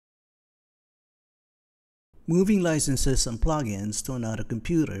Moving licenses and plugins to another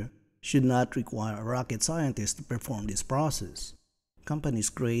computer should not require a rocket scientist to perform this process. Companies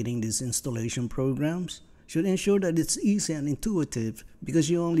creating these installation programs should ensure that it's easy and intuitive because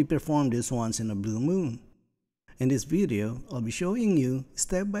you only perform this once in a blue moon. In this video, I'll be showing you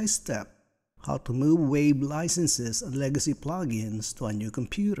step by step how to move Wave licenses and legacy plugins to a new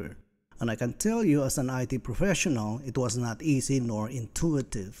computer. And I can tell you as an IT professional, it was not easy nor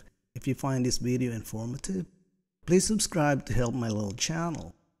intuitive. If you find this video informative, please subscribe to help my little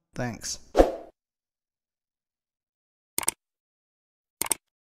channel. Thanks.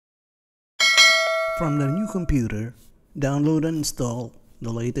 From the new computer, download and install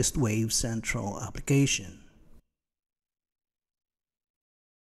the latest Wave Central application.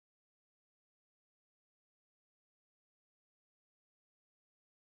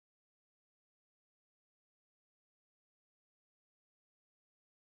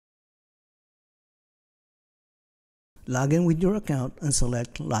 Log in with your account and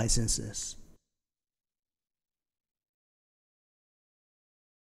select Licenses.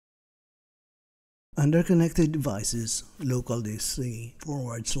 Under Connected Devices, local disk C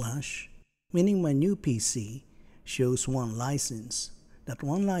 / meaning my new PC, shows one license. That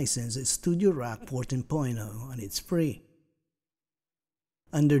one license is Studio Rack 14.0 and it's free.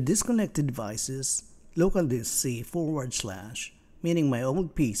 Under Disconnected Devices, local disk C / meaning my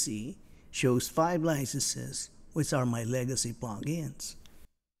old PC, shows 5 licenses, which are my legacy plugins.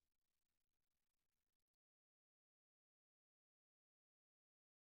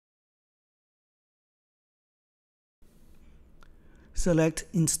 Select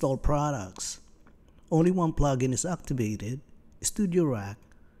Install Products. Only one plugin is activated, Studio Rack,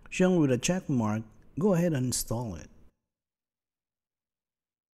 shown with a check mark. Go ahead and install it.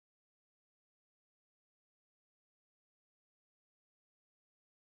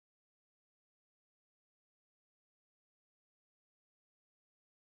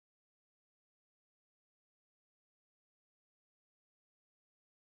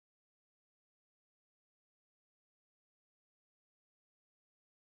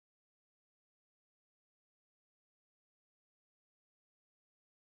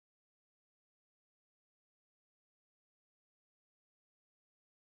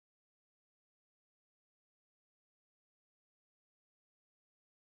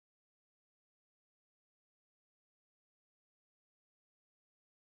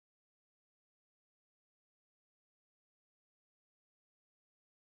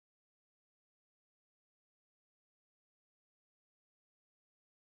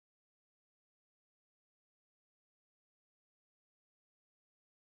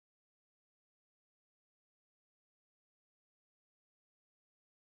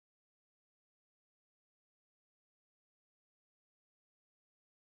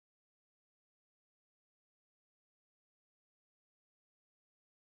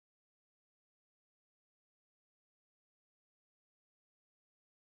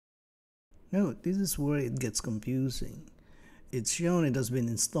 Note, this is where it gets confusing. It's shown it has been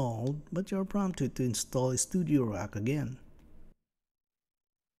installed, but you're prompted to install Studio Rack again.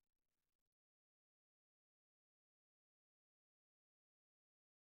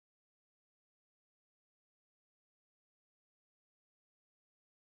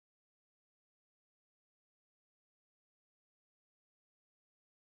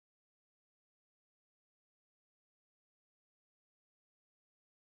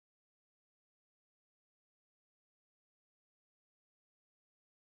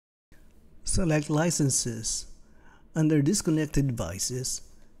 Select Licenses. Under Disconnected Devices,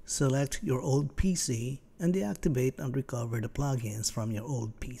 select your old PC and deactivate and recover the plugins from your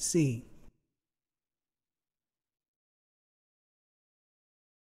old PC.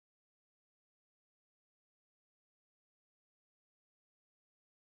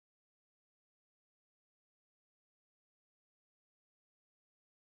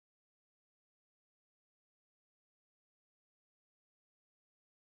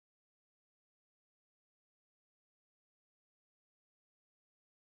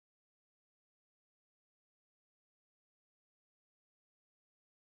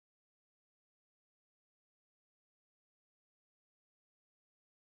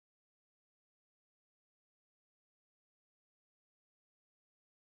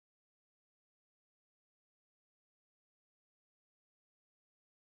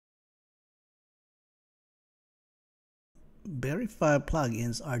 Verify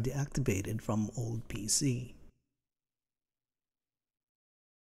plugins are deactivated from old PC.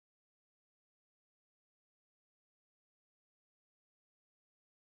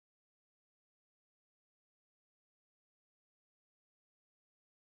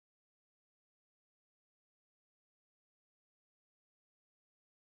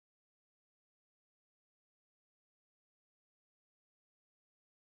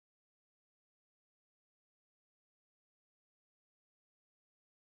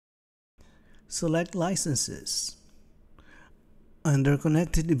 Select Licenses. Under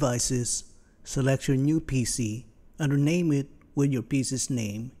Connected Devices, select your new PC and rename it with your PC's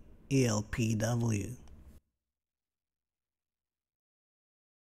name, ALPW.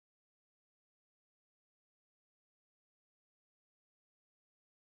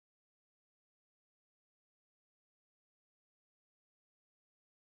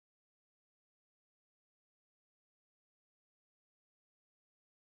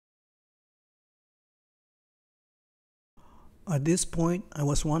 At this point, I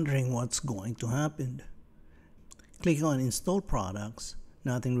was wondering what's going to happen. Click on Install Products,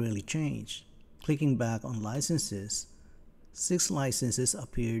 nothing really changed. Clicking back on Licenses, 6 licenses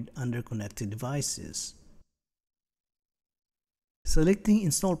appeared under Connected Devices. Selecting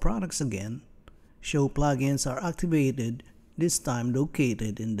Install Products again, show plugins are activated, this time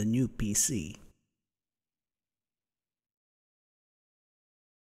located in the new PC.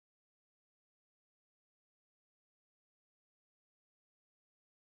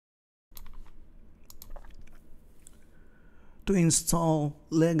 To install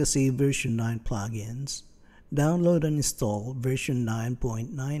legacy version 9 plugins, download and install version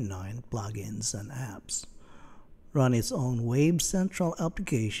 9.99 plugins and apps. Run its own Waves Central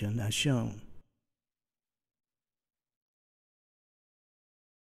application as shown.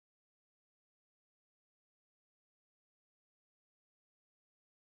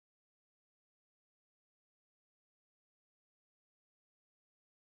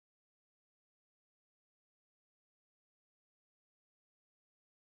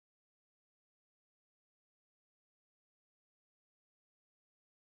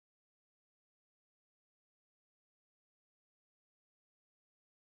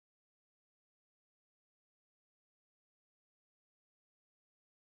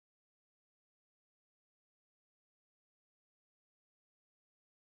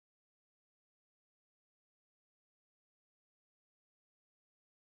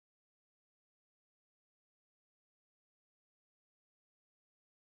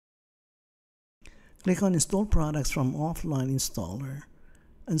 Click on Install Products from Offline Installer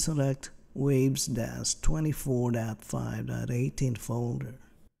and select Waves-24.5.18 folder.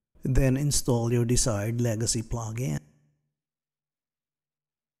 Then install your desired legacy plugin.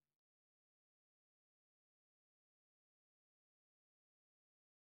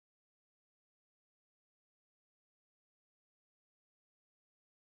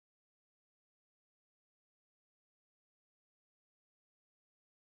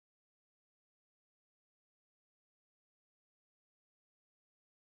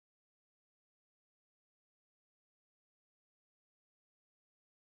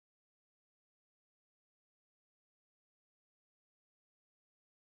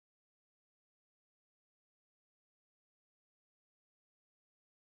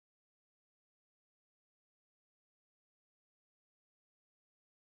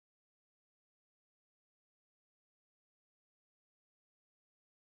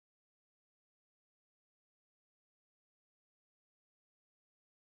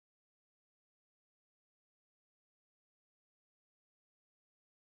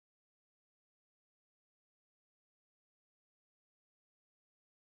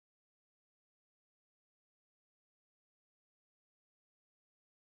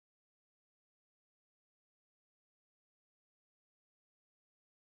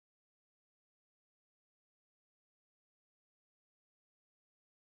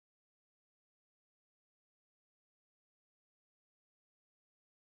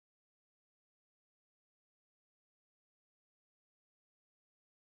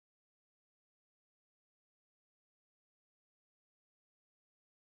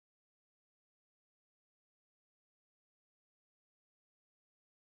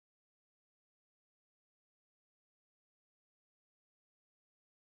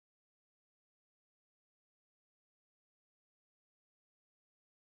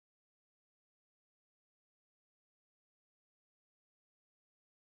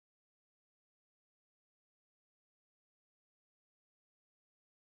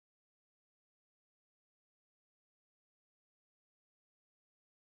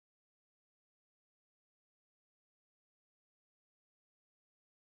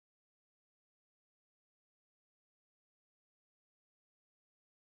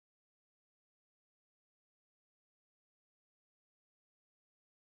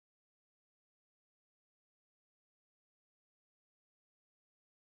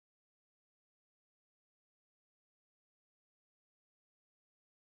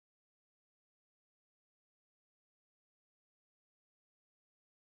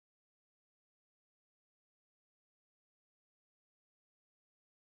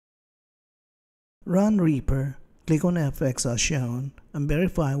 Run Reaper, click on FX as shown, and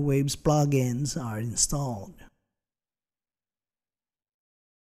verify Waves plugins are installed.